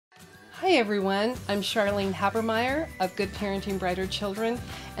Hi everyone, I'm Charlene Habermeyer of Good Parenting Brighter Children,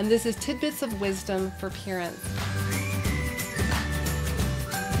 and this is Tidbits of Wisdom for Parents.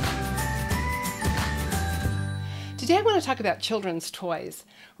 Today I want to talk about children's toys.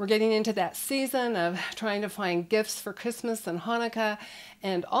 We're getting into that season of trying to find gifts for Christmas and Hanukkah,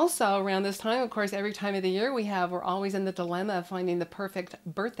 and also around this time, of course, every time of the year we're always in the dilemma of finding the perfect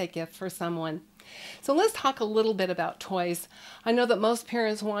birthday gift for someone. So let's talk a little bit about toys. I know that most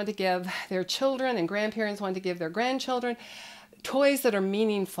parents want to give their children and grandparents want to give their grandchildren toys that are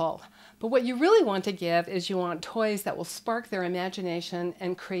meaningful. But what you really want to give is you want toys that will spark their imagination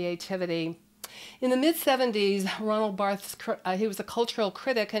and creativity. In the mid-70s, Ronald Barthes, he was a cultural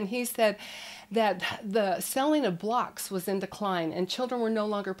critic, and he said that the selling of blocks was in decline and children were no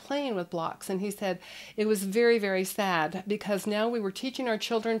longer playing with blocks. And he said it was very, very sad because now we were teaching our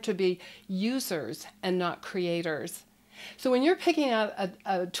children to be users and not creators. So when you're picking out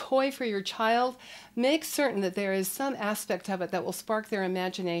a toy for your child, make certain that there is some aspect of it that will spark their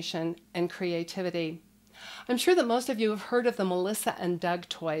imagination and creativity. I'm sure that most of you have heard of the Melissa and Doug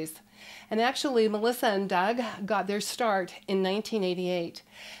toys. And actually, Melissa and Doug got their start in 1988.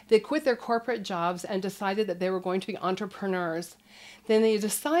 They quit their corporate jobs and decided that they were going to be entrepreneurs. Then they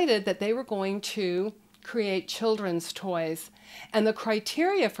decided that they were going to create children's toys. And the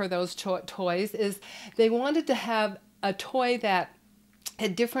criteria for those toys is they wanted to have a toy that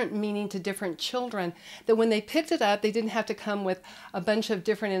had different meaning to different children, that when they picked it up, they didn't have to come with a bunch of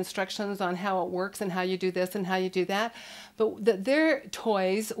different instructions on how it works and how you do this and how you do that, but that their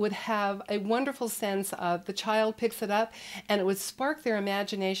toys would have a wonderful sense of the child picks it up and it would spark their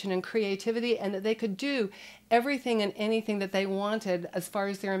imagination and creativity, and that they could do everything and anything that they wanted as far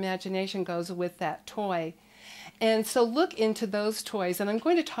as their imagination goes with that toy. And so look into those toys, and I'm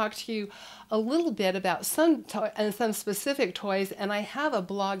going to talk to you a little bit about some specific toys, and I have a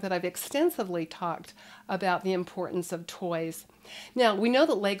blog that I've extensively talked about the importance of toys. Now, we know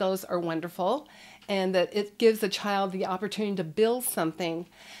that Legos are wonderful and that it gives a child the opportunity to build something.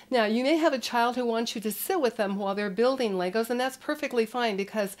 Now, you may have a child who wants you to sit with them while they're building Legos, and that's perfectly fine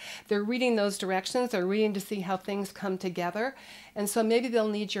because they're reading those directions, they're reading to see how things come together, and so maybe they'll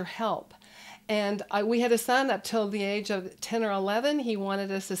need your help. And we had a son up till the age of 10 or 11. He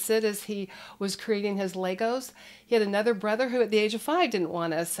wanted us to sit as he was creating his Legos. He had another brother who at the age of 5 didn't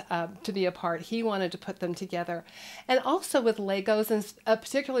want us to be a part. He wanted to put them together. And also with Legos, and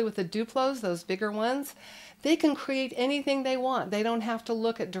particularly with the Duplos, those bigger ones, they can create anything they want. They don't have to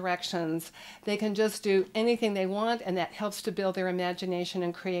look at directions. They can just do anything they want, and that helps to build their imagination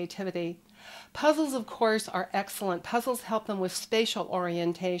and creativity. Puzzles, of course, are excellent. Puzzles help them with spatial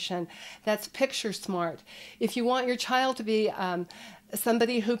orientation. That's picture smart. If you want your child to be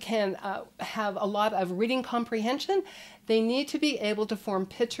somebody who can have a lot of reading comprehension, they need to be able to form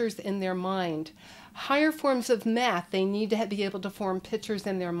pictures in their mind. Higher forms of math, they need to be able to form pictures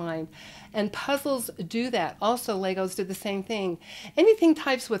in their mind. And puzzles do that. Also, Legos do the same thing. Anything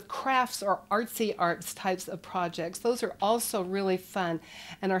types with crafts or artsy arts types of projects, those are also really fun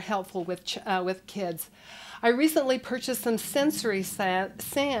and are helpful with kids. I recently purchased some sensory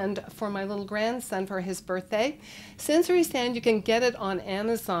sand for my little grandson for his birthday. Sensory sand, you can get it on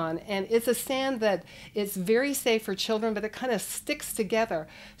Amazon, and it's a sand that is very safe for children, but it kind of sticks together.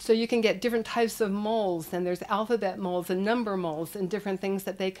 So you can get different types of molds, and there's alphabet molds and number molds and different things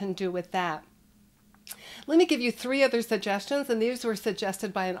that they can do with that. Let me give you 3 other suggestions, and these were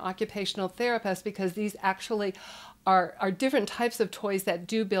suggested by an occupational therapist because these actually are different types of toys that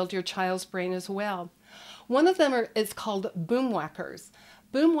do build your child's brain as well. One of them is called boom whackers.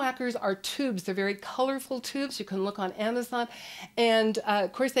 Boom whackers are tubes. They're very colorful tubes. You can look on Amazon, and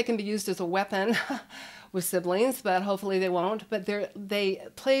of course they can be used as a weapon with siblings, but hopefully they won't. But they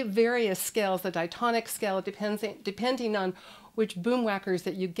play various scales, the diatonic scale, depending on which boom whackers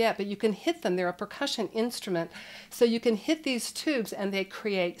that you get, but you can hit them. They're a percussion instrument. So you can hit these tubes and they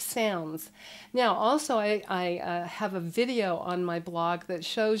create sounds. Now, also I have a video on my blog that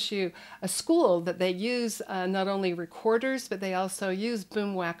shows you a school that they use not only recorders, but they also use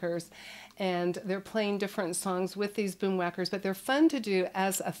boom whackers. And they're playing different songs with these boom whackers, but they're fun to do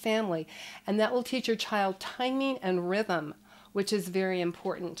as a family. And that will teach your child timing and rhythm, which is very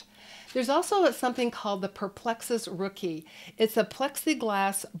important. There's also something called the Perplexus Rookie. It's a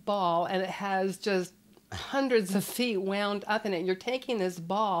plexiglass ball, and it has just hundreds of feet wound up in it. You're taking this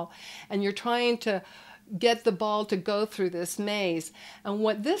ball and you're trying to get the ball to go through this maze. And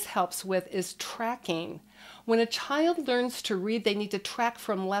what this helps with is tracking. When a child learns to read, they need to track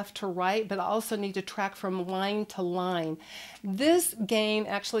from left to right, but also need to track from line to line. This game,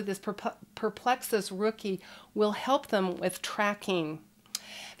 actually this Perplexus Rookie, will help them with tracking.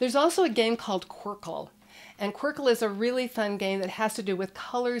 There's also a game called Quirkle. And Quirkle is a really fun game that has to do with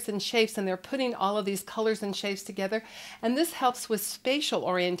colors and shapes, and they're putting all of these colors and shapes together. And this helps with spatial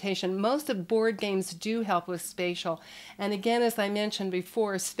orientation. Most of board games do help with spatial. And again, as I mentioned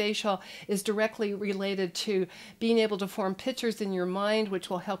before, spatial is directly related to being able to form pictures in your mind, which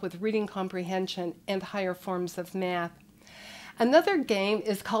will help with reading comprehension and higher forms of math. Another game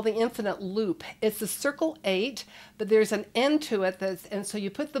is called the Infinite Loop. It's a circle 8, but there's an end to it, and so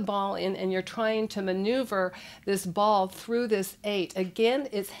you put the ball in and you're trying to maneuver this ball through this 8. Again,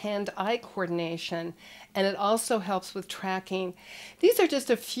 it's hand-eye coordination, and it also helps with tracking. These are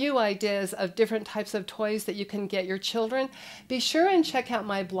just a few ideas of different types of toys that you can get your children. Be sure and check out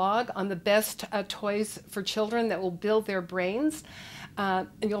my blog on the best toys for children that will build their brains. And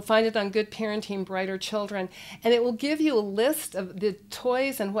you'll find it on Good Parenting, Brighter Children. And it will give you a list of the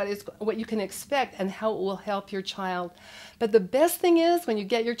toys and what you can expect and how it will help your child. But the best thing is, when you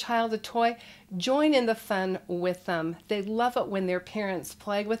get your child a toy, join in the fun with them. They love it when their parents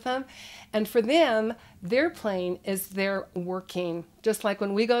play with them. And for them, their playing is their working. Just like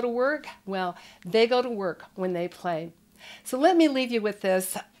when we go to work, well, they go to work when they play. So let me leave you with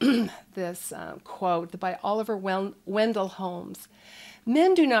this, this quote by Oliver Wendell Holmes.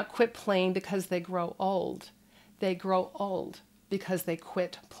 Men do not quit playing because they grow old. They grow old because they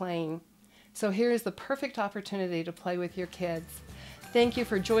quit playing. So here is the perfect opportunity to play with your kids. Thank you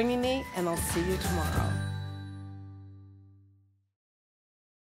for joining me, and I'll see you tomorrow.